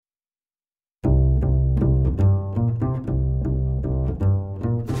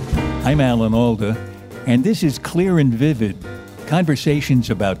I'm Alan Alda, and this is Clear and Vivid, conversations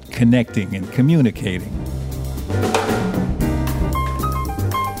about connecting and communicating.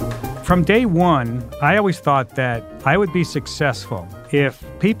 From day one, I always thought that I would be successful if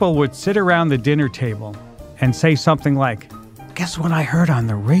people would sit around the dinner table and say something like, guess what I heard on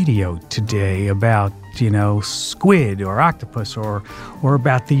the radio today about, squid or octopus or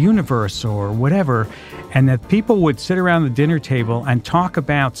about the universe or whatever, and that people would sit around the dinner table and talk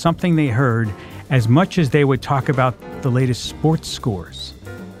about something they heard as much as they would talk about the latest sports scores.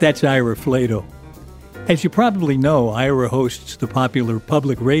 That's Ira Flatow. As you probably know, Ira hosts the popular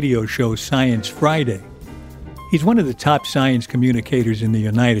public radio show Science Friday. He's one of the top science communicators in the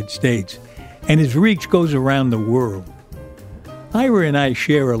United States, and his reach goes around the world. Ira and I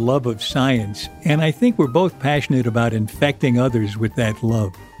share a love of science, and I think we're both passionate about infecting others with that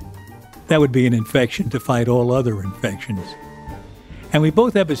love. That would be an infection to fight all other infections. And we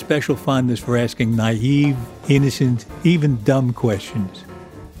both have a special fondness for asking naive, innocent, even dumb questions.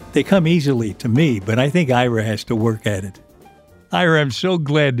 They come easily to me, but I think Ira has to work at it. Ira, I'm so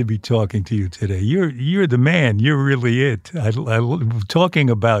glad to be talking to you today. You're the man. You're really it. I talking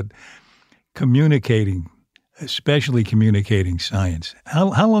about communicating, especially communicating science.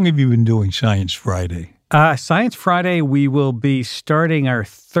 How long have you been doing Science Friday? Science Friday, we will be starting our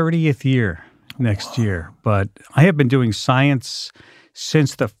 30th year next year. But I have been doing science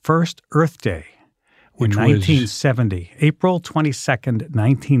since the first Earth Day. Which in 1970, April 22nd,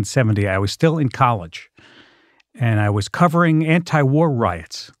 1970. I was still in college, and I was covering anti-war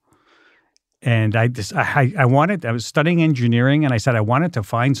riots. And I was studying engineering, and I said I wanted to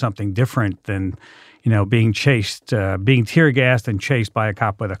find something different than, being chased, being tear gassed and chased by a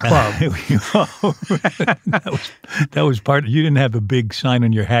cop with a club. that was part. You didn't have a big sign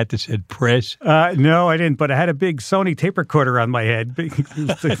on your hat that said press? No, I didn't. But I had a big Sony tape recorder on my head,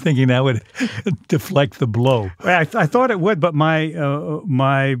 thinking that would deflect the blow. I thought it would, but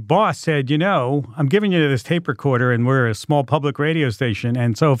my boss said, I'm giving you this tape recorder, and we're a small public radio station,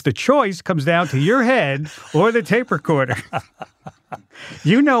 and so if the choice comes down to your head or the tape recorder.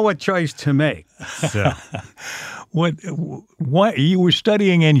 You know what choice to make. So. What you were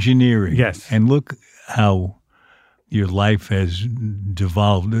studying engineering. Yes. And look how your life has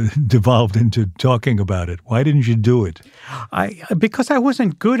devolved into talking about it. Why didn't you do it? Because I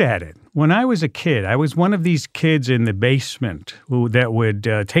wasn't good at it. When I was a kid, I was one of these kids in the basement that would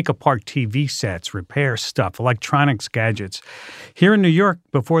take apart TV sets, repair stuff, electronics, gadgets. Here in New York,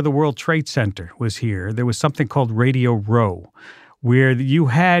 before the World Trade Center was here, there was something called Radio Row, where you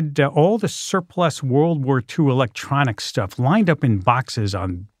had all the surplus World War II electronic stuff lined up in boxes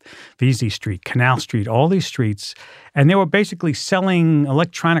on Vesey Street, Canal Street, all these streets, and they were basically selling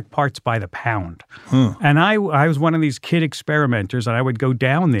electronic parts by the pound. And I was one of these kid experimenters, and I would go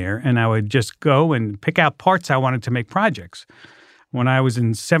down there, and I would just go and pick out parts I wanted to make projects. When I was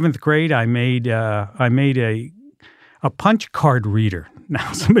in 7th grade, I made a punch card reader.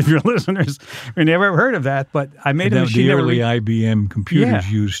 Now, some of your listeners may never have heard of that, but I made a machine. The early IBM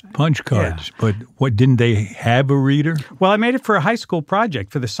computers used punch cards, but didn't they have a reader? Well, I made it for a high school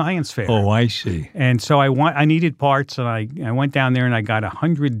project for the science fair. Oh, I see. And so I needed parts, and I went down there and I got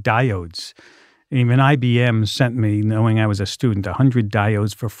 100 diodes. Even IBM sent me, knowing I was a student, 100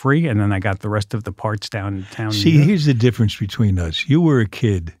 diodes for free, and then I got the rest of the parts downtown. See, here's the difference between us. You were a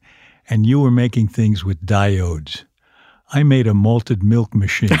kid, and you were making things with diodes. I made a malted milk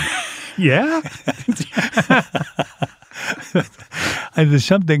machine. Yeah? And there's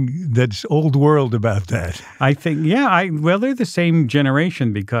something that's old world about that. I think, they're the same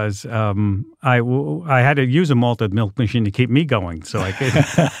generation because I had to use a malted milk machine to keep me going, so I could.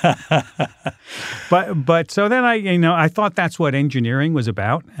 But so then I thought that's what engineering was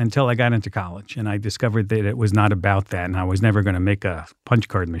about until I got into college, and I discovered that it was not about that, and I was never going to make a punch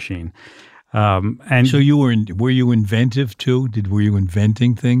card machine. And so were you inventive too? Were you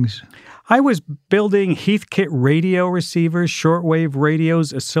inventing things? I was building Heathkit radio receivers, shortwave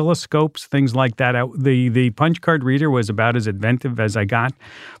radios, oscilloscopes, things like that. The punch card reader was about as inventive as I got.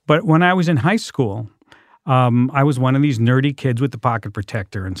 But when I was in high school, I was one of these nerdy kids with the pocket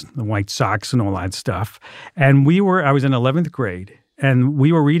protector and the white socks and all that stuff. And I was in 11th grade, and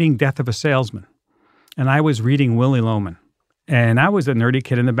we were reading Death of a Salesman. And I was reading Willy Loman. And I was a nerdy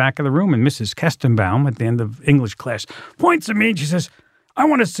kid in the back of the room, and Mrs. Kestenbaum at the end of English class points at me and she says, I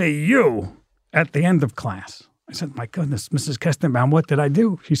want to say you at the end of class. I said, my goodness, Mrs. Kestenbaum, what did I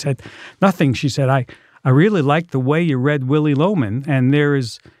do? She said, nothing. She said, I really like the way you read Willy Loman, and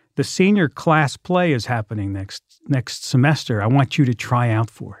the senior class play is happening next semester. I want you to try out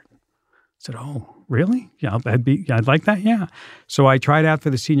for it. I said, oh, really? Yeah, I'd like that. Yeah. So I tried out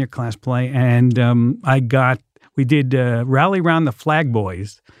for the senior class play, and we did Rally Round the Flag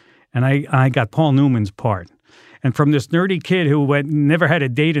Boys, and I got Paul Newman's part. And from this nerdy kid who never had a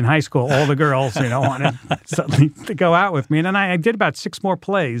date in high school, all the girls, wanted suddenly to go out with me. And then I did about 6 more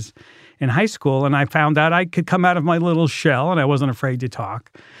plays in high school, and I found out I could come out of my little shell, and I wasn't afraid to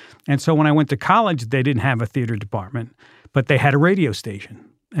talk. And so when I went to college, they didn't have a theater department, but they had a radio station.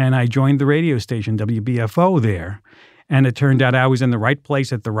 And I joined the radio station, WBFO, there. And it turned out I was in the right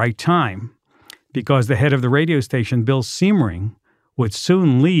place at the right time, because the head of the radio station, Bill Siemering, would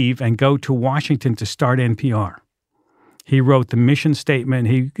soon leave and go to Washington to start NPR. He wrote the mission statement.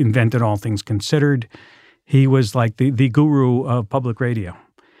 He invented All Things Considered. He was like the guru of public radio.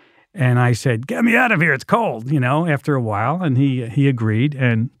 And I said, get me out of here. It's cold, after a while. And he agreed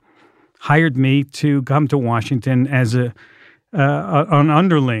and hired me to come to Washington as an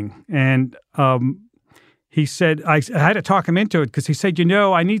underling. And he said, I had to talk him into it because he said,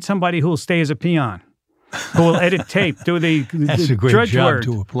 I need somebody who will stay as a peon, who will edit tape, do That's a great job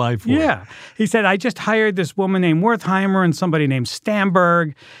to apply for. Yeah. He said, I just hired this woman named Wertheimer and somebody named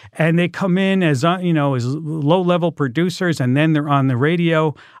Stamberg, and they come in as low-level producers, and then they're on the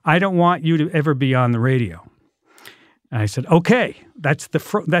radio. I don't want you to ever be on the radio. And I said, okay, that's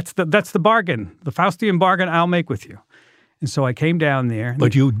the bargain, the Faustian bargain I'll make with you. And so I came down there.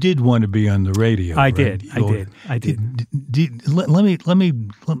 But you did want to be on the radio. I right? did. Let me.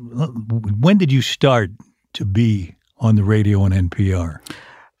 When did you start to be on the radio on NPR?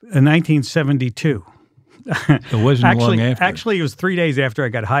 In 1972. It wasn't long after. Actually, it was 3 days after I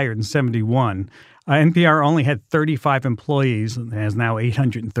got hired in 71. NPR only had 35 employees and has now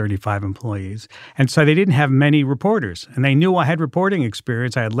 835 employees. And so they didn't have many reporters. And they knew I had reporting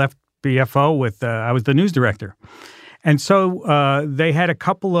experience. I had left BFO I was the news director. And so they had a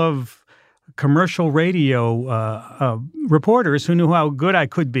couple of commercial radio reporters who knew how good I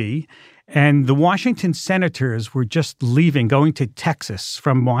could be. And the Washington Senators were just leaving, going to Texas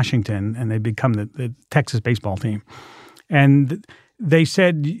from Washington, and they'd become the Texas baseball team. And they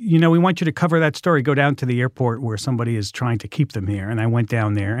said, we want you to cover that story. Go down to the airport where somebody is trying to keep them here. And I went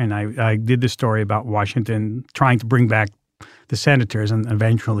down there, and I did the story about Washington trying to bring back the Senators and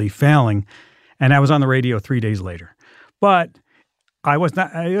eventually failing. And I was on the radio 3 days later. But I was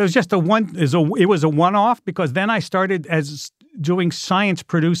not. It was just it was a one-off because then I started as doing science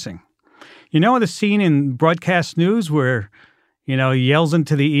producing. The scene in broadcast news where, he yells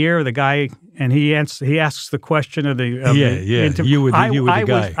into the ear of the guy and he asks the question of the You were the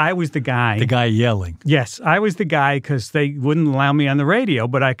guy. I was the guy. The guy yelling. Yes, I was the guy because they wouldn't allow me on the radio,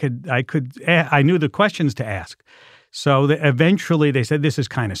 but I knew the questions to ask. So eventually they said, this is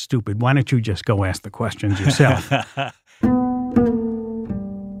kind of stupid. Why don't you just go ask the questions yourself?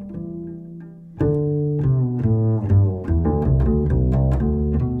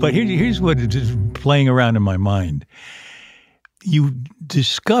 But here's what is playing around in my mind. You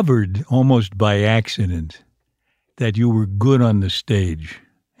discovered almost by accident that you were good on the stage,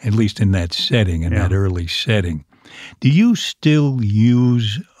 at least in that setting, that early setting. Do you still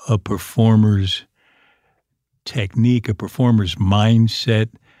use a performer's technique, a performer's mindset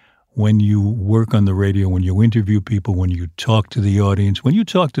when you work on the radio, when you interview people, when you talk to the audience? When you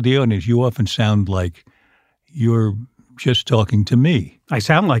talk to the audience, you often sound like you're just talking to me. I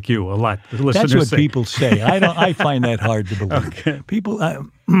sound like you a lot. That's what people say. I find that hard to believe. Okay. People,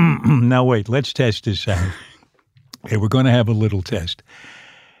 now wait, let's test this out. Okay, we're going to have a little test.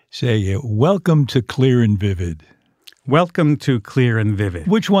 Say, welcome to Clear and Vivid. Welcome to Clear and Vivid.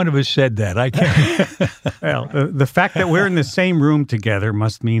 Which one of us said that? I can't. Well, the fact that we're in the same room together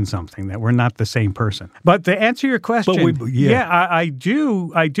must mean something, that we're not the same person. But to answer your question, I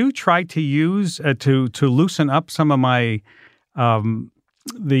do try to use to loosen up some of my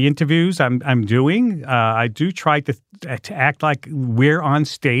the interviews I'm doing. I do try to act like we're on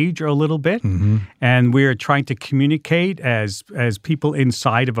stage a little bit, and we're trying to communicate as people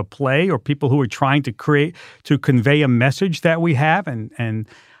inside of a play or people who are trying to convey a message that we have.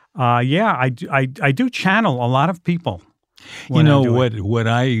 I do channel a lot of people. What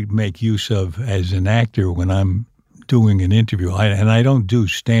I make use of as an actor when I'm doing an interview, I don't do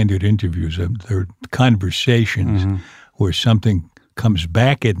standard interviews. They're conversations where something comes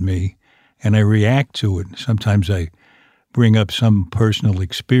back at me and I react to it. Sometimes I bring up some personal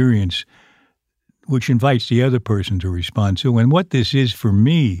experience which invites the other person to respond to. And what this is for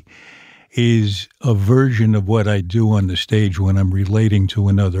me is a version of what I do on the stage when I'm relating to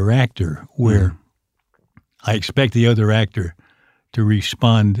another actor, where I expect the other actor to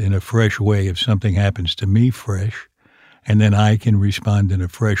respond in a fresh way if something happens to me fresh. and then I can respond in a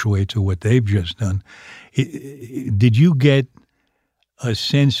fresh way to what they've just done. Did you get a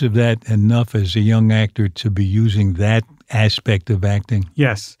sense of that enough as a young actor to be using that aspect of acting?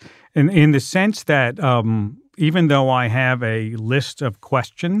 Yes. In the sense that even though I have a list of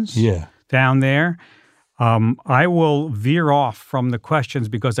questions down there, I will veer off from the questions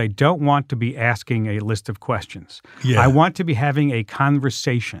because I don't want to be asking a list of questions. Yeah. I want to be having a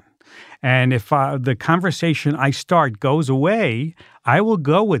conversation. And if the conversation I start goes away, I will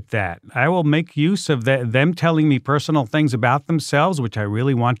go with that. I will make use of them telling me personal things about themselves, which I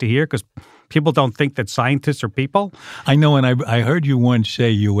really want to hear because people don't think that scientists are people. I know, and I heard you once say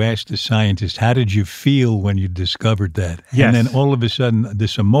you asked a scientist, how did you feel when you discovered that? Yes. And then all of a sudden,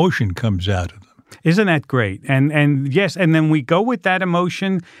 this emotion comes out of them. Isn't that great? And yes, and then we go with that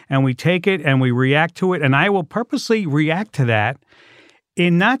emotion, and we take it, and we react to it, and I will purposely react to that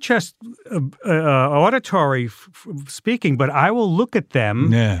in not just auditory speaking, but I will look at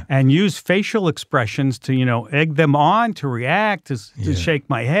them and use facial expressions to, egg them on, to react, to shake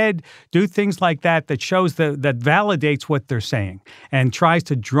my head, do things like that shows that validates what they're saying and tries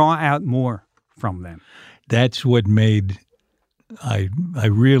to draw out more from them. That's what made, I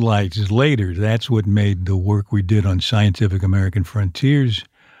realized later, that's what made the work we did on Scientific American Frontiers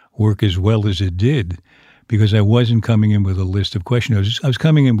work as well as it did. Because I wasn't coming in with a list of questions. I was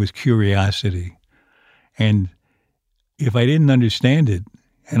coming in with curiosity. And if I didn't understand it,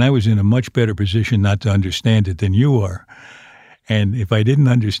 and I was in a much better position not to understand it than you are, and if I didn't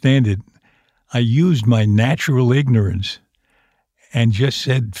understand it, I used my natural ignorance and just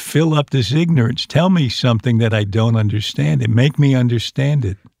said, fill up this ignorance. Tell me something that I don't understand. Make me understand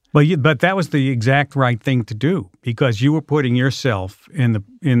it. But that was the exact right thing to do because you were putting yourself in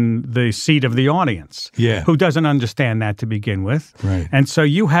the seat of the audience, who doesn't understand that to begin with. Right. And so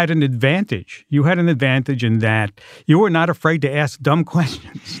you had an advantage. You had an advantage in that you were not afraid to ask dumb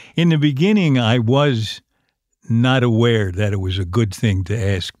questions. In the beginning, I was not aware that it was a good thing to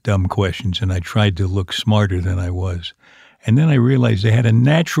ask dumb questions, and I tried to look smarter than I was. And then I realized I had a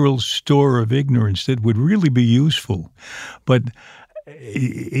natural store of ignorance that would really be useful. But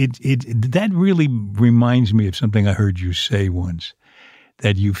that really reminds me of something I heard you say once,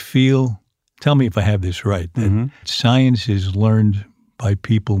 that you feel, tell me if I have this right, that science is learned by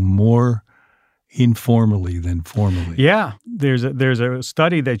people more informally than formally. Yeah, there's a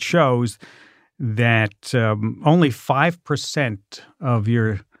study that shows that only 5% of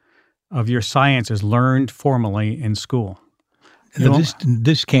your science is learned formally in school. Now,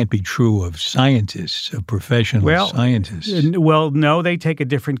 this can't be true of scientists, of professional scientists. Well, no, they take a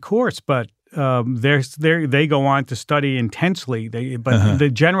different course, but they go on to study intensely.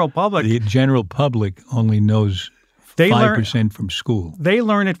 The general public... The general public only knows 5% from school. They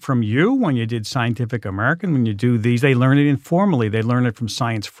learn it from you when you did Scientific American, when you do these. They learn it informally. They learn it from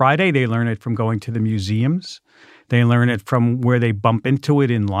Science Friday. They learn it from going to the museums. They learn it from where they bump into it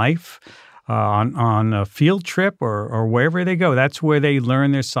in life. On a field trip or wherever they go. That's where they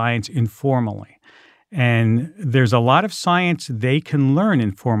learn their science informally. And there's a lot of science they can learn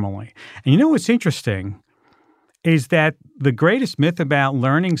informally. And you know what's interesting is that the greatest myth about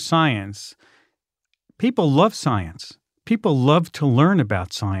learning science, people love science. People love to learn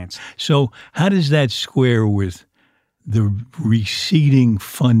about science. So how does that square with the receding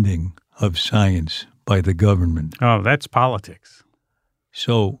funding of science by the government? Oh, that's politics.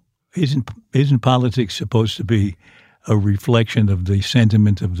 So Isn't politics supposed to be a reflection of the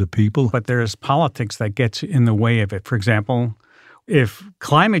sentiment of the people? But there's politics that gets in the way of it. For example, if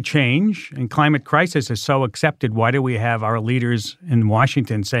climate change and climate crisis is so accepted, why do we have our leaders in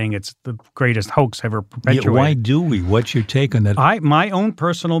Washington saying it's the greatest hoax ever perpetuated? Yeah, why do we? What's your take on that? My own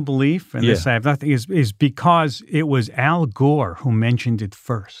personal belief, and this I have nothing, is because it was Al Gore who mentioned it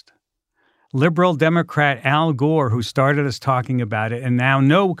first. Liberal Democrat Al Gore who started us talking about it, and now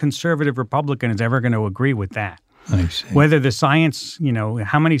no conservative Republican is ever going to agree with that. I see. Whether the science,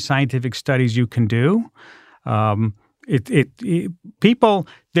 how many scientific studies you can do, people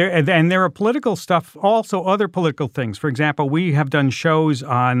there, and there are political stuff, also other political things. For example, we have done shows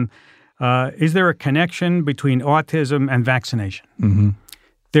on is there a connection between autism and vaccination? Mm-hmm.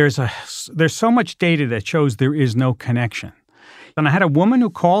 There's so much data that shows there is no connection. And I had a woman who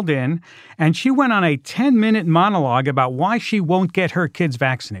called in, and she went on a 10-minute monologue about why she won't get her kids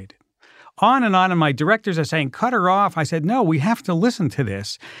vaccinated. On, and my directors are saying, cut her off. I said, no, we have to listen to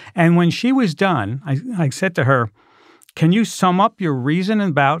this. And when she was done, I said to her, can you sum up your reason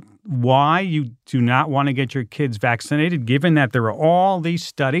about why you do not want to get your kids vaccinated, given that there are all these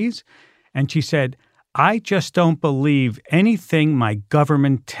studies? And she said, I just don't believe anything my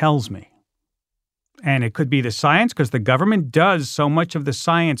government tells me. And it could be the science, because the government does so much of the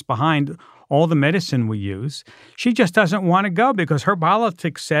science behind all the medicine we use. She just doesn't want to go because her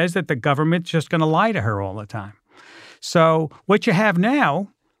politics says that the government's just going to lie to her all the time. So what you have now,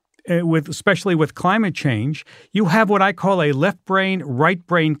 especially with climate change, you have what I call a left brain, right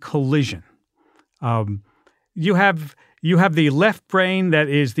brain collision. You have the left brain that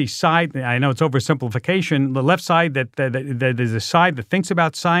is the side. I know it's oversimplification. The left side that is the side that thinks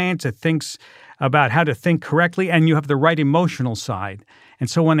about science, that thinks about how to think correctly, and you have the right emotional side. And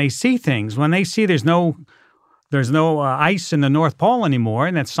so when they see things, when they see there's no ice in the North Pole anymore,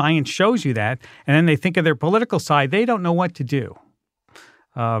 and that science shows you that, and then they think of their political side, they don't know what to do.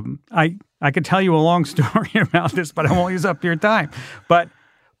 I could tell you a long story about this, but I won't use up your time. But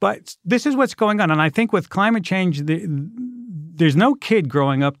this is what's going on. And I think with climate change, there's no kid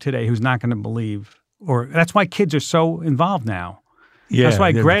growing up today who's not going to believe, or that's why kids are so involved now. Yeah, that's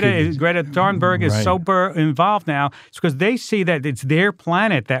why Greta Thunberg is so involved now. It's because they see that it's their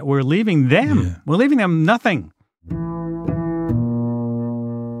planet that we're leaving them. Yeah. We're leaving them nothing.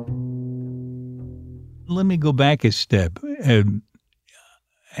 Let me go back a step. And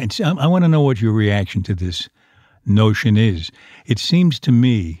I want to know what your reaction to this notion is. It seems to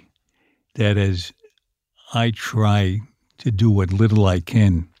me that as I try to do what little I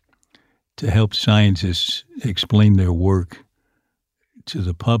can to help scientists explain their work to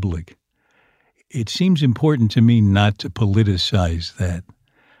the public, it seems important to me not to politicize that.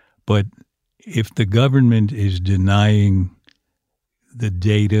 But if the government is denying the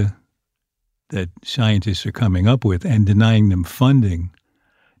data that scientists are coming up with and denying them funding,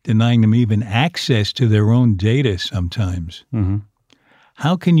 denying them even access to their own data sometimes,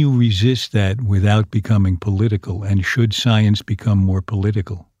 how can you resist that without becoming political? And should science become more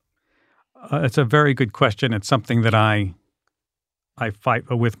political? It's a very good question. It's something that I fight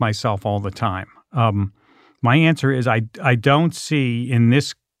with myself all the time. My answer is I don't see in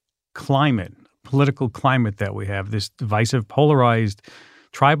this climate, political climate that we have, this divisive, polarized,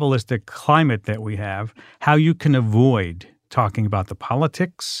 tribalistic climate that we have, how you can avoid talking about the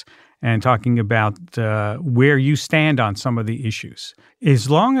politics and talking about where you stand on some of the issues. As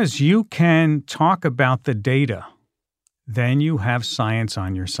long as you can talk about the data, then you have science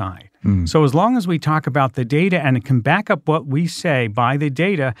on your side. So as long as we talk about the data and it can back up what we say by the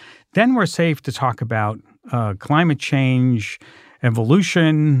data, then we're safe to talk about climate change,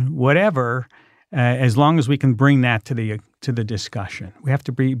 evolution, whatever, as long as we can bring that to the discussion. We have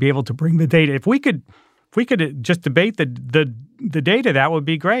to be able to bring the data. If we could just debate the data, that would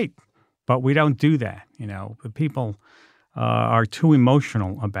be great. But we don't do that. The people are too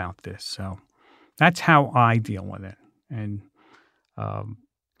emotional about this. So that's how I deal with it. And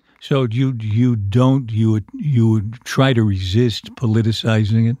so you would try to resist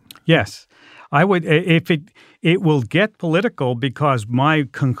politicizing it? Yes, I would. If it will get political because my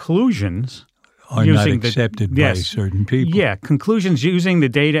conclusions are not accepted by certain people. Yeah, conclusions using the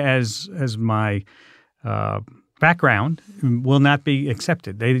data as my background will not be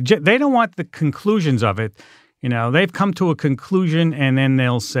accepted. They don't want the conclusions of it. They've come to a conclusion and then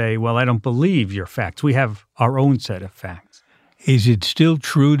they'll say, well, I don't believe your facts. We have our own set of facts. Is it still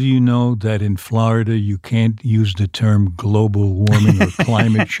true, do you know, that in Florida you can't use the term global warming or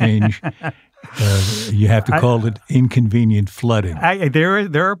climate change? You have to call it inconvenient flooding.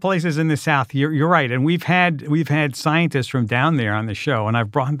 There are places in the South. You're right, and we've had scientists from down there on the show, and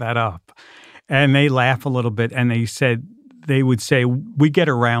I've brought that up, and they laugh a little bit, and they would say we get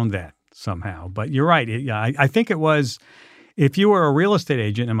around that somehow. But you're right. I think it was. If you were a real estate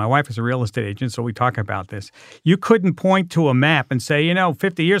agent, and my wife is a real estate agent, so we talk about this, you couldn't point to a map and say,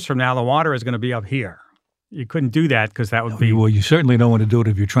 50 years from now, the water is going to be up here. You couldn't do that because that would be... Well, you certainly don't want to do it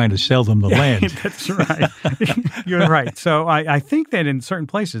if you're trying to sell them the land. That's right. You're right. So I think that in certain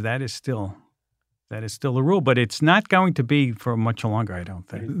places that is still the rule, but it's not going to be for much longer, I don't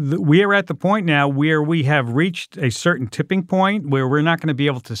think. We are at the point now where we have reached a certain tipping point where we're not going to be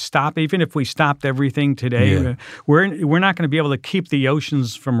able to stop, even if we stopped everything today. Yeah. We're not going to be able to keep the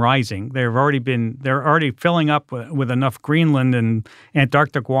oceans from rising. They're already filling up with enough Greenland and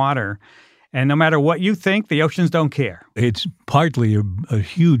Antarctic water. And no matter what you think, the oceans don't care. It's partly a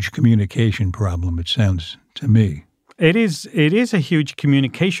huge communication problem, it sounds to me. It is a huge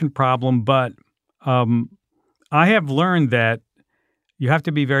communication problem, but I have learned that you have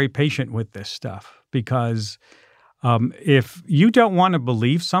to be very patient with this stuff because if you don't want to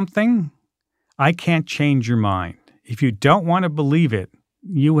believe something, I can't change your mind. If you don't want to believe it,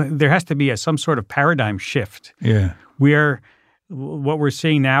 there has to be some sort of paradigm shift. Yeah. What we're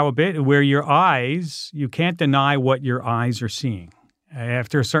seeing now a bit, where your eyes, you can't deny what your eyes are seeing.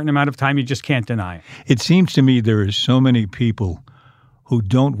 After a certain amount of time, you just can't deny it. It seems to me there are so many people who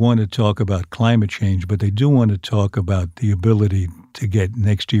don't want to talk about climate change, but they do want to talk about the ability to get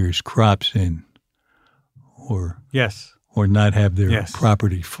next year's crops in or not have their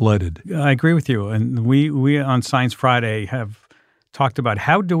property flooded. I agree with you. And we on Science Friday have talked about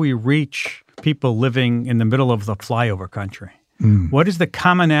how do we reach people living in the middle of the flyover country? What is the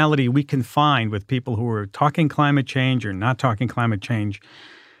commonality we can find with people who are talking climate change or not talking climate change?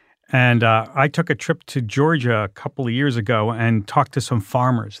 And I took a trip to Georgia a couple of years ago and talked to some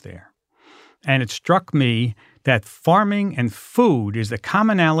farmers there. And it struck me that farming and food is the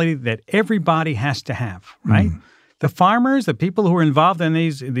commonality that everybody has to have, right? The farmers, the people who are involved in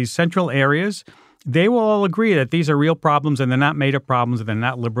these central areas, they will all agree that these are real problems and they're not made-up problems and they're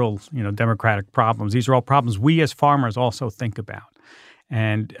not liberal, democratic problems. These are all problems we as farmers also think about.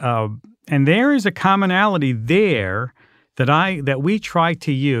 And there is a commonality there that we try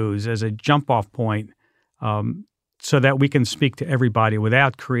to use as a jump-off point so that we can speak to everybody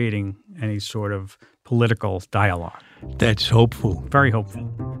without creating any sort of political dialogue. That's hopeful. Very hopeful.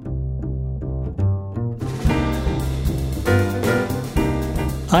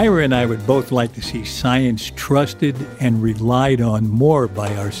 Ira and I would both like to see science trusted and relied on more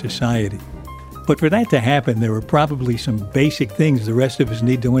by our society. But for that to happen, there are probably some basic things the rest of us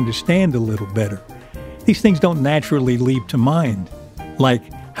need to understand a little better. These things don't naturally leap to mind, like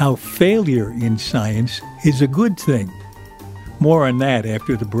how failure in science is a good thing. More on that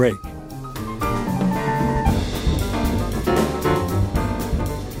after the break.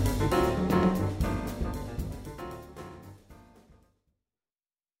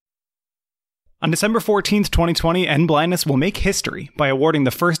 On December 14th, 2020, End Blindness will make history by awarding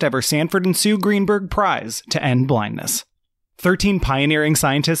the first ever Sanford and Sue Greenberg Prize to end blindness. 13 pioneering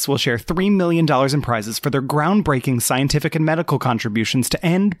scientists will share $3 million in prizes for their groundbreaking scientific and medical contributions to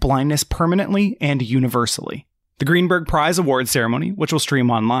end blindness permanently and universally. The Greenberg Prize Awards ceremony, which will stream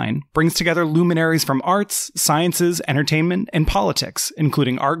online, brings together luminaries from arts, sciences, entertainment, and politics,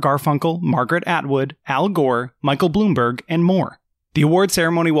 including Art Garfunkel, Margaret Atwood, Al Gore, Michael Bloomberg, and more. The award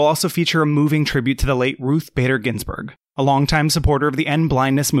ceremony will also feature a moving tribute to the late Ruth Bader Ginsburg, a longtime supporter of the end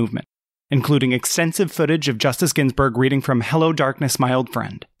blindness movement, including extensive footage of Justice Ginsburg reading from Hello Darkness, My Old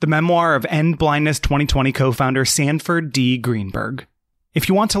Friend, the memoir of End Blindness 2020 co-founder Sanford D. Greenberg. If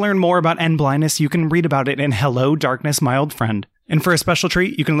you want to learn more about end blindness, you can read about it in Hello Darkness, My Old Friend, and for a special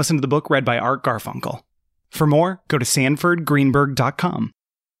treat, you can listen to the book read by Art Garfunkel. For more, go to sanfordgreenberg.com.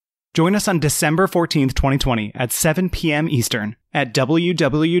 Join us on December 14th, 2020 at 7 p.m. Eastern at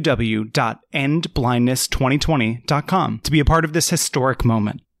www.endblindness2020.com to be a part of this historic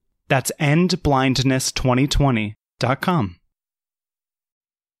moment. That's endblindness2020.com.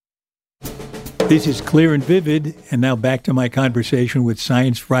 This is Clear and Vivid, and now back to my conversation with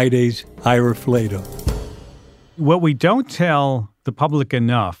Science Friday's Ira Flatow. What we don't tell the public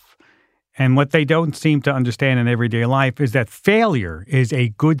enough, and what they don't seem to understand in everyday life, is that failure is a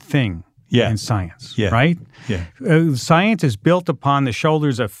good thing in science, right? Yeah. Science is built upon the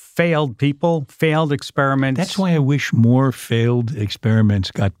shoulders of failed people, failed experiments. That's why I wish more failed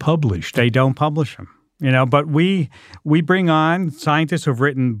experiments got published. They don't publish them. But we bring on scientists who've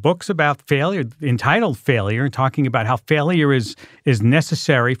written books about failure, entitled Failure, talking about how failure is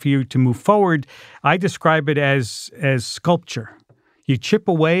necessary for you to move forward. I describe it as sculpture. You chip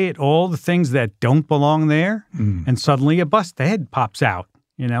away at all the things that don't belong there, and suddenly a bust head pops out.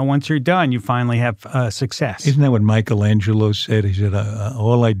 Once you're done, you finally have success. Isn't that what Michelangelo said? He said,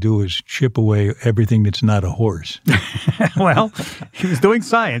 all I do is chip away everything that's not a horse. Well, he was doing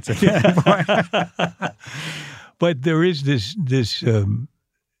science at that point. But there is this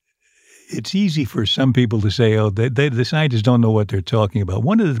it's easy for some people to say, the scientists don't know what they're talking about.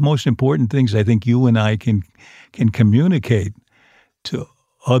 One of the most important things I think you and I can communicate to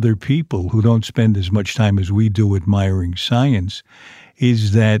other people who don't spend as much time as we do admiring science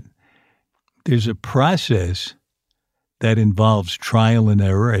is that there's a process that involves trial and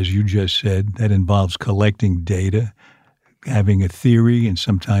error, as you just said, that involves collecting data, having a theory, and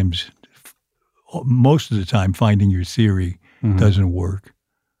sometimes, most of the time, finding your theory doesn't work.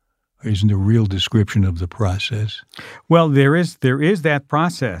 Isn't a real description of the process? Well, there is that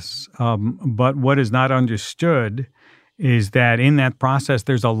process, but what is not understood is that in that process,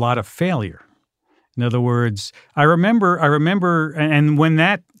 there's a lot of failure. In other words, I remember, and when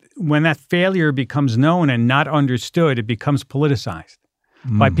that failure becomes known and not understood, it becomes politicized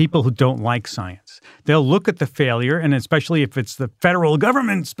by people who don't like science. They'll look at the failure, and especially if it's the federal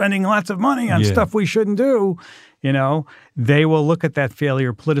government spending lots of money on stuff we shouldn't do, they will look at that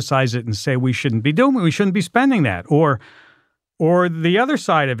failure, politicize it, and say we shouldn't be doing it, we shouldn't be spending that, or Or the other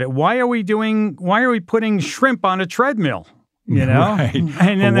side of it, why are we putting shrimp on a treadmill? You know? Right.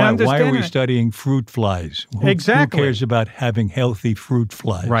 And then why are we studying fruit flies? Exactly. Who cares about having healthy fruit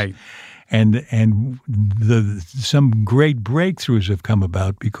flies? Right. And some great breakthroughs have come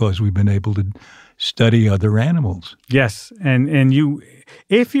about because we've been able to study other animals. Yes, and you,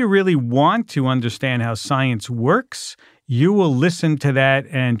 if you really want to understand how science works, you will listen to that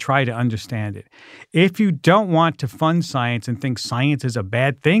and try to understand it. If you don't want to fund science and think science is a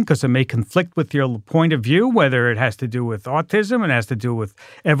bad thing because it may conflict with your point of view, whether it has to do with autism, it has to do with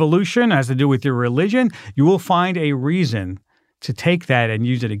evolution, it has to do with your religion, you will find a reason to take that and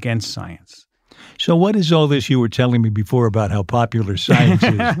use it against science. So what is all this you were telling me before about how popular science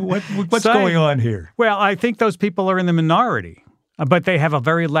is? What's going on here? Well, I think those people are in the minority, but they have a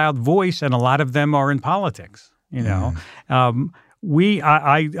very loud voice, and a lot of them are in politics. You know,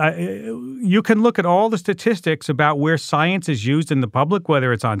 you can look at all the statistics about where science is used in the public,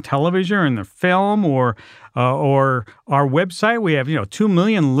 whether it's on television or in the film or our website. We have 2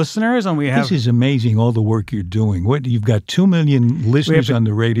 million listeners, and we have. This is amazing. All the work you're doing. You've got 2 million listeners on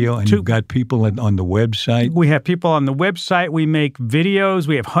the radio, and you've got people on the website. We have people on the website. We make videos.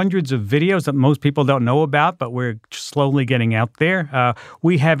 We have hundreds of videos that most people don't know about, but we're slowly getting out there.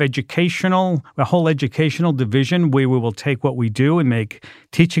 We have a whole educational division where we will take what we do and make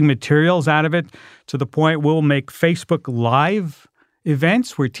teaching materials out of it to the point we'll make Facebook Live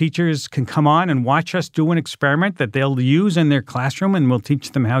events where teachers can come on and watch us do an experiment that they'll use in their classroom, and we'll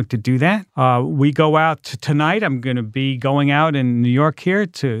teach them how to do that. We go out tonight. I'm going to be going out in New York here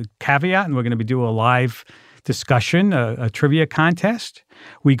to Caveat, and we're going to be doing a live discussion, a trivia contest.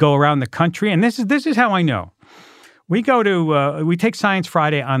 We go around the country, and this is how I know. We take Science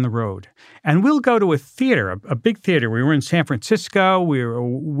Friday on the road, and we'll go to a theater, a big theater. We were in San Francisco.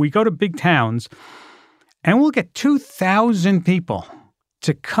 We go to big towns, and we'll get 2,000 people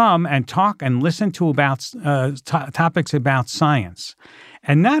to come and talk and listen to about topics about science.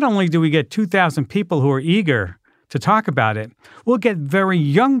 And not only do we get 2,000 people who are eager to talk about it, we'll get very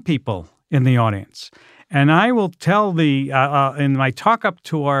young people in the audience. And I will tell in my talk up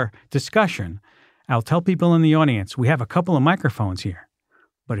to our discussion, I'll tell people in the audience, we have a couple of microphones here.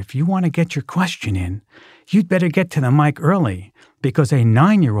 But if you want to get your question in, you'd better get to the mic early because a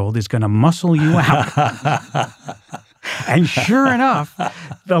 9-year-old is going to muscle you out. And sure enough,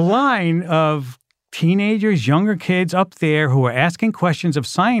 the line of teenagers, younger kids up there who are asking questions of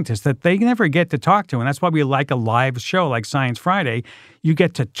scientists that they never get to talk to. And that's why we like a live show like Science Friday. You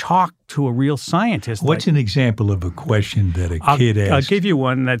get to talk to a real scientist. What's an example of a question that a kid asked? I'll give you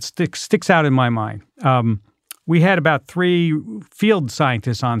one that sticks out in my mind. We had about 3 field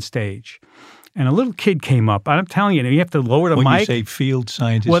scientists on stage. And a little kid came up. I'm telling you, you have to lower the mic. When you say field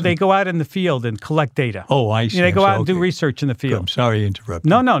scientists? Well, they go out in the field and collect data. Oh, I see. They go out and do research in the field. I'm sorry to interrupt.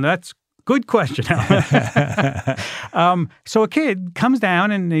 No, that's good question. So a kid comes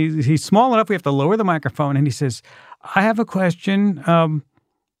down, and he's small enough we have to lower the microphone, and he says, I have a question.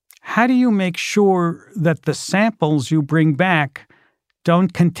 How do you make sure that the samples you bring back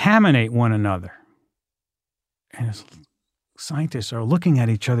don't contaminate one another? And his scientists are looking at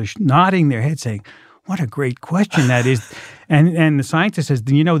each other, nodding their heads, saying, what a great question that is. And the scientist says,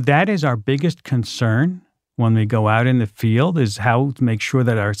 that is our biggest concern when we go out in the field, is how to make sure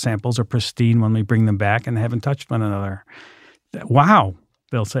that our samples are pristine when we bring them back and haven't touched one another. Wow,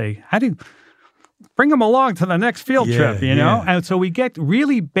 they'll say, how do you bring them along to the next field trip, you know? And so we get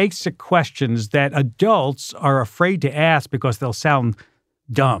really basic questions that adults are afraid to ask because they'll sound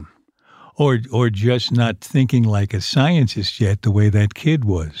dumb. Or just not thinking like a scientist yet, the way that kid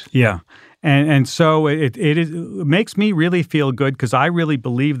was. Yeah. And so it makes me really feel good because I really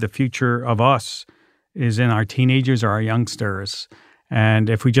believe the future of us is in our teenagers or our youngsters.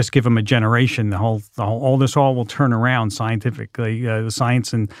 And if we just give them a generation, all this will turn around scientifically, the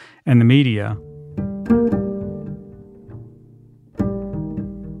science and the media.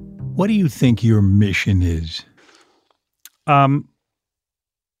 What do you think your mission is?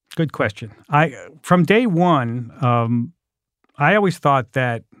 Good question. From day one, I always thought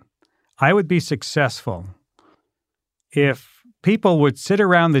that I would be successful if people would sit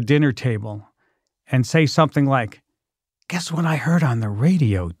around the dinner table and say something like, guess what I heard on the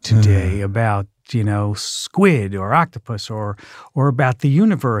radio today about, squid or octopus or about the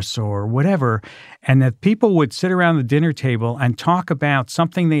universe or whatever, and that people would sit around the dinner table and talk about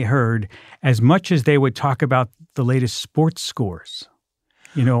something they heard as much as they would talk about the latest sports scores.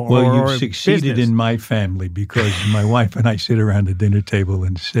 Well, you've succeeded in my family because my wife and I sit around the dinner table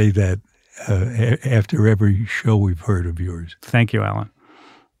and say that after every show we've heard of yours. Thank you, Alan.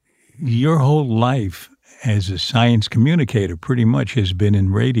 Your whole life as a science communicator pretty much has been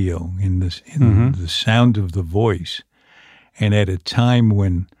in radio, in the sound of the voice. And at a time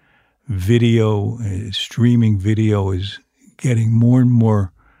when video, streaming video is getting more and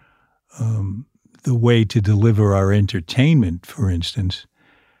more the way to deliver our entertainment, for instance,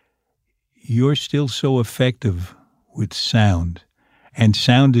 you're still so effective with sound. And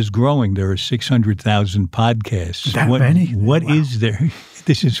sound is growing. There are 600,000 podcasts. That many? What is there?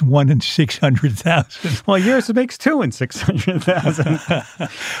 This is 1 in 600,000. Well, yours makes 2 in 600,000.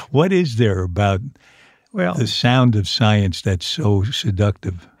 What is there about the sound of science that's so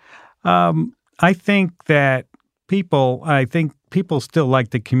seductive? I think people still like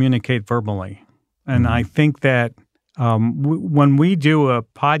to communicate verbally. And I think that when we do a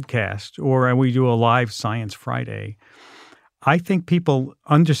podcast or we do a live Science Friday, I think people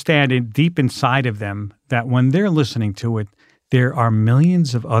understand it deep inside of them that when they're listening to it, there are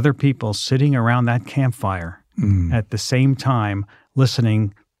millions of other people sitting around that campfire at the same time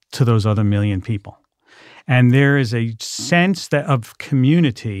listening to those other million people. And there is a sense of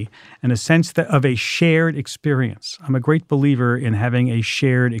community and a sense of a shared experience. I'm a great believer in having a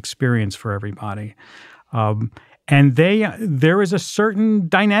shared experience for everybody. And there is a certain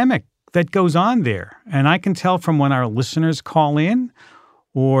dynamic that goes on there. And I can tell from when our listeners call in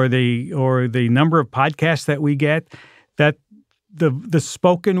or the number of podcasts that we get that the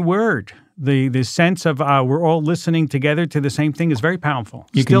spoken word, the sense of we're all listening together to the same thing is very powerful.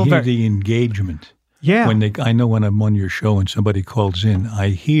 You can hear the engagement. Yeah. I know when I'm on your show and somebody calls in, I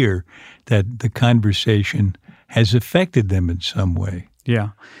hear that the conversation has affected them in some way. Yeah,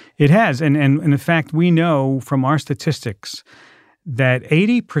 it has. And in fact, we know from our statistics that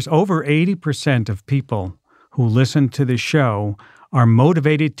over 80% of people who listen to the show are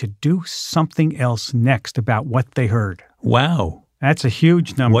motivated to do something else next about what they heard. Wow. That's a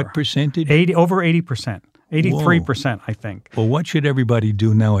huge number. What percentage? Over 80%. 83%, I think. Well, what should everybody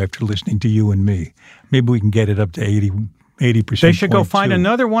do now after listening to you and me? Maybe we can get it up to 80%. They should go find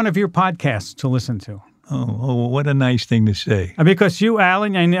another one of your podcasts to listen to. Oh, what a nice thing to say. Because you,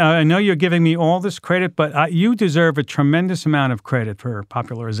 Alan, I know you're giving me all this credit, but you deserve a tremendous amount of credit for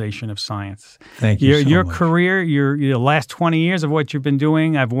popularization of science. Thank you so much. Your career, your last 20 years of what you've been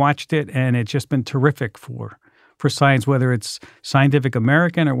doing, I've watched it, and it's just been terrific for science, whether it's Scientific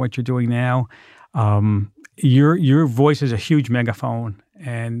American or what you're doing now. Your voice is a huge megaphone,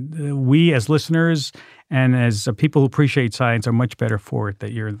 and we as listeners and as people who appreciate science are much better for it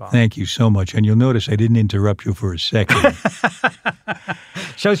that you're involved. Thank you so much. And you'll notice I didn't interrupt you for a second.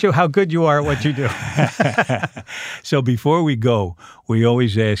 Shows you how good you are at what you do. So before we go, we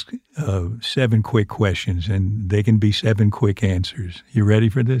always ask 7 quick questions, and they can be 7 quick answers. You ready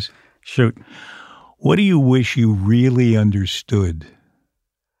for this? Shoot. What do you wish you really understood?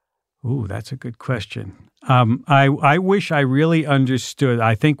 Ooh, that's a good question. I wish I really understood,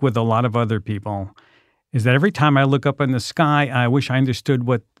 I think with a lot of other people, is that every time I look up in the sky, I wish I understood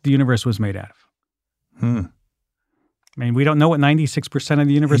what the universe was made out of. I mean, we don't know what 96% of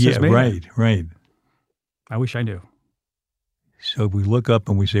the universe is made out of. Right. I wish I knew. So we look up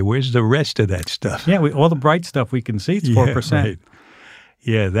and we say, where's the rest of that stuff? Yeah, all the bright stuff we can see, it's 4%. Right.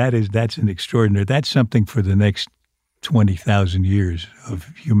 Yeah, that's an extraordinary, that's something for the next 20,000 years of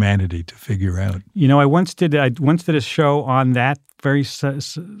humanity to figure out. You know, I once did a show on that very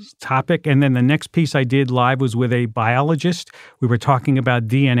topic, and then the next piece I did live was with a biologist. We were talking about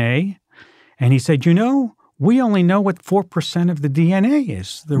DNA, and he said, we only know what 4% of the DNA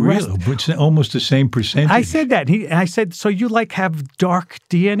is. The rest, it's almost the same percentage. I said that. I said, so you have dark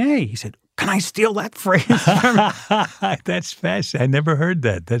DNA? He said, can I steal that phrase? That's fascinating. I never heard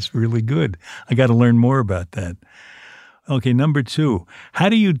that. That's really good. I got to learn more about that. Okay, number 2. How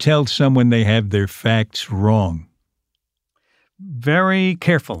do you tell someone they have their facts wrong? Very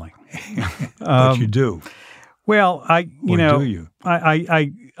carefully. But you do. Well, do you?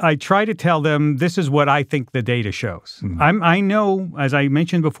 I try to tell them this is what I think the data shows. I know, as I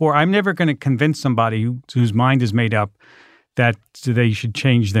mentioned before, I'm never going to convince somebody whose mind is made up that they should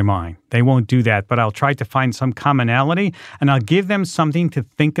change their mind. They won't do that, but I'll try to find some commonality, and I'll give them something to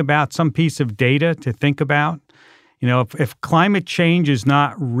think about, some piece of data to think about. If climate change is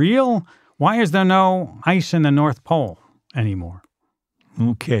not real, why is there no ice in the North Pole anymore?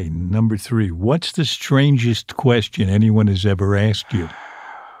 Okay, number 3. What's the strangest question anyone has ever asked you?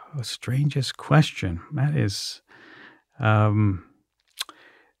 The strangest question? That is, how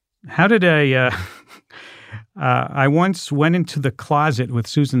did I once went into the closet with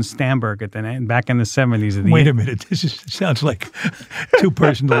Susan Stamberg back in the 70s. Wait a minute. This sounds like too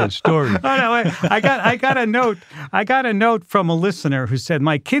personal a story. Oh, no, I got a note. I got a note from a listener who said,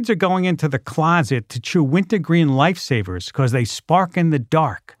 my kids are going into the closet to chew wintergreen lifesavers because they spark in the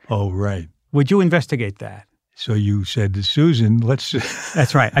dark. Oh, right. Would you investigate that? So you said to Susan, let's...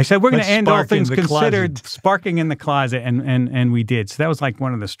 That's right. I said, we're going to end all things considered closet. sparking in the closet, and we did. So that was like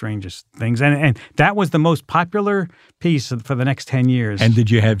one of the strangest things. And that was the most popular piece for the next 10 years. And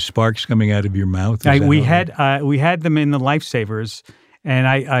did you have sparks coming out of your mouth? We had them in the lifesavers, and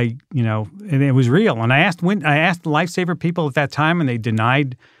and it was real. And I asked the lifesaver people at that time, and they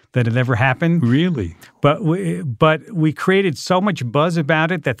denied that it ever happened. Really? But we created so much buzz about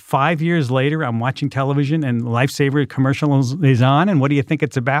it that 5 years later, I'm watching television and Lifesaver commercial is on. And what do you think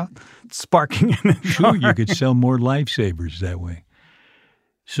it's about? Sparking in the dark. Sure, you could sell more Lifesavers that way.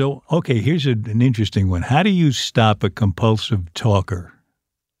 So, okay, here's an interesting one. How do you stop a compulsive talker?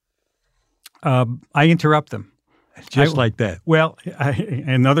 I interrupt them. Just like that. Well,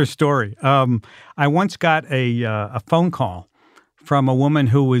 another story. I once got a phone call from a woman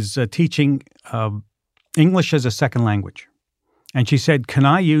who was teaching English as a second language. And she said, can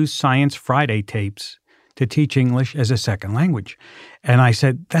I use Science Friday tapes to teach English as a second language? And I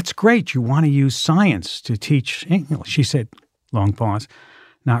said, that's great. You want to use science to teach English. She said, long pause,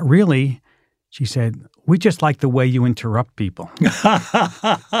 not really. She said, we just like the way you interrupt people.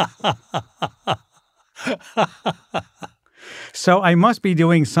 So I must be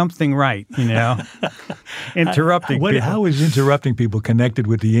doing something right, interrupting people. How is interrupting people connected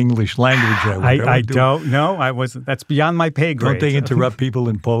with the English language? I don't know. That's beyond my pay grade. Don't they interrupt people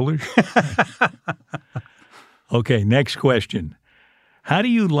in Polish? Okay, next question. How do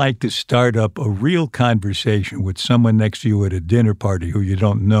you like to start up a real conversation with someone next to you at a dinner party who you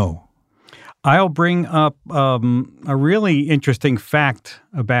don't know? I'll bring up a really interesting fact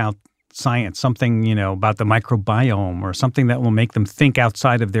about science, something, about the microbiome or something that will make them think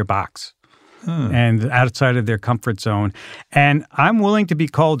outside of their box and outside of their comfort zone. And I'm willing to be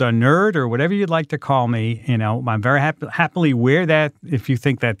called a nerd or whatever you'd like to call me. I'm very happily wear that if you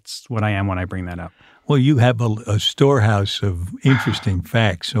think that's what I am when I bring that up. Well, you have a storehouse of interesting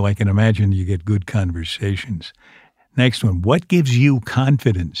facts, so I can imagine you get good conversations. Next one. What gives you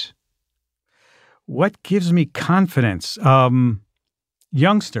confidence? What gives me confidence?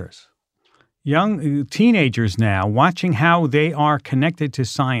 Youngsters. Young teenagers now, watching how they are connected to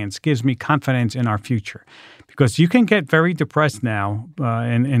science gives me confidence in our future. Because you can get very depressed now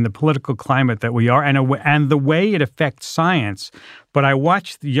in the political climate that we are and the way it affects science. But I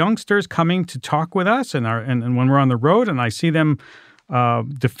watch the youngsters coming to talk with us and when we're on the road, and I see them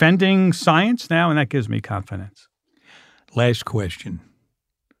defending science now, and that gives me confidence. Last question.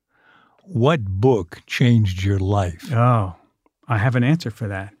 What book changed your life? Oh, I have an answer for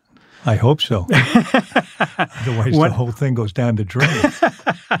that. I hope so. Otherwise, the whole thing goes down the drain.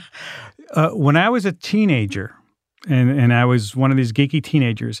 When I was a teenager, and I was one of these geeky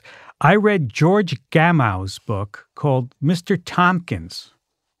teenagers, I read George Gamow's book called Mr. Tompkins.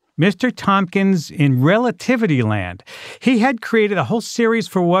 Mr. Tompkins in Relativity Land. He had created a whole series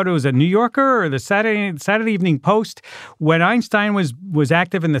for what it was, a New Yorker or the Saturday Evening Post. When Einstein was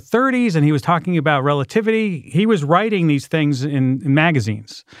active in the 30s and he was talking about relativity, he was writing these things in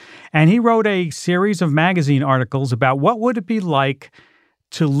magazines. And he wrote a series of magazine articles about what would it be like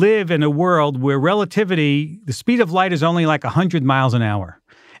to live in a world where relativity, the speed of light is only like 100 miles an hour.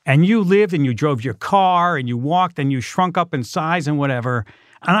 And you lived and you drove your car and you walked and you shrunk up in size and whatever,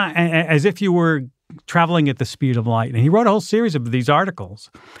 as if you were traveling at the speed of light. And he wrote a whole series of these articles,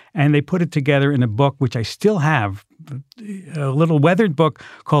 and they put it together in a book, which I still have, a little weathered book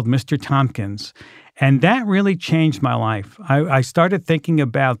called Mr. Tompkins. And that really changed my life. I started thinking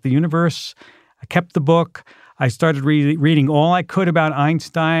about the universe. I kept the book. I started reading all I could about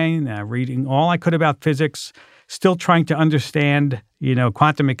Einstein, reading all I could about physics, still trying to understand,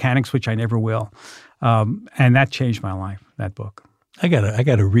 quantum mechanics, which I never will. And that changed my life, that book. I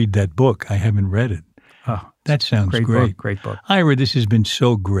gotta read that book. I haven't read it. Oh, that sounds great. Great book. Ira, this has been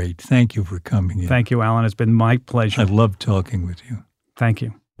so great. Thank you for coming in. Thank you, Alan. It's been my pleasure. I love talking with you. Thank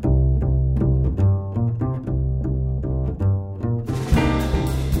you.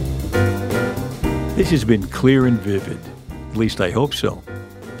 This has been clear and vivid. At least I hope so.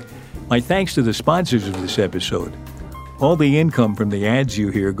 My thanks to the sponsors of this episode. All the income from the ads you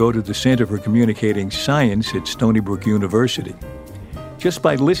hear go to the Center for Communicating Science at Stony Brook University. Just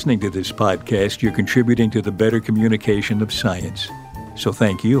by listening to this podcast, you're contributing to the better communication of science. So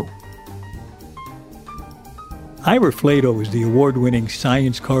thank you. Ira Flatow is the award-winning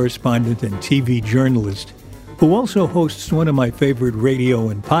science correspondent and TV journalist who also hosts one of my favorite radio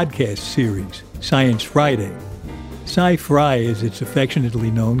and podcast series, Science Friday. Sci-Fri, as it's affectionately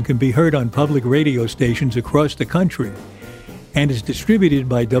known, can be heard on public radio stations across the country and is distributed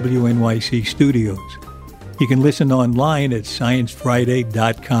by WNYC Studios. You can listen online at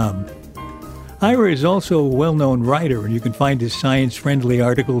sciencefriday.com. Ira is also a well-known writer, and you can find his science-friendly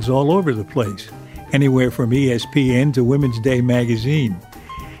articles all over the place, anywhere from ESPN to Women's Day magazine.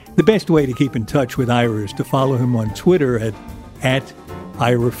 The best way to keep in touch with Ira is to follow him on Twitter at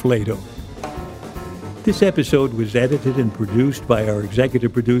Ira Flato. This episode was edited and produced by our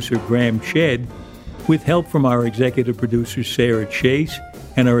executive producer, Graham Chedd, with help from our executive producer, Sarah Chase,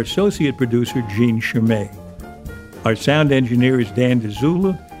 and our associate producer, Jean Chimay. Our sound engineer is Dan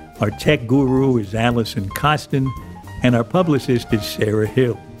DeZula, our tech guru is Allison Costin, and our publicist is Sarah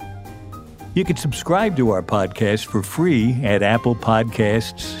Hill. You can subscribe to our podcast for free at Apple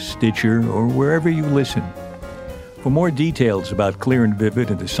Podcasts, Stitcher, or wherever you listen. For more details about Clear and Vivid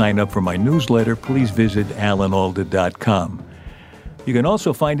and to sign up for my newsletter, please visit alanalda.com. You can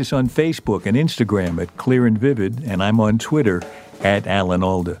also find us on Facebook and Instagram at Clear and Vivid, and I'm on Twitter at Alan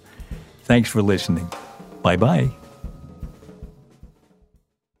Alda. Thanks for listening. Bye-bye.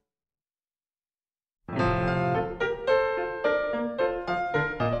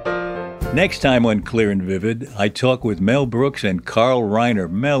 Next time on Clear and Vivid, I talk with Mel Brooks and Carl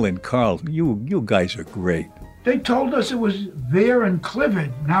Reiner. Mel and Carl, you guys are great. They told us it was Ver and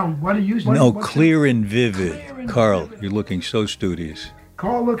Clivid. Now, what are you... Clear and Vivid. Clear and Carl, Vivid. You're looking so studious.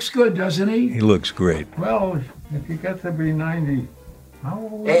 Carl looks good, doesn't he? He looks great. Well, if you get to be 90... How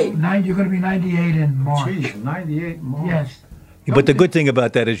old? You're going to be 98 in March. Geez, 98 in March. Yes. But the good thing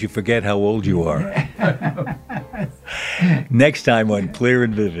about that is you forget how old you are. Next time on Clear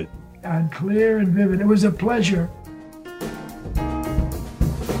and Vivid. On Clear and Vivid. It was a pleasure.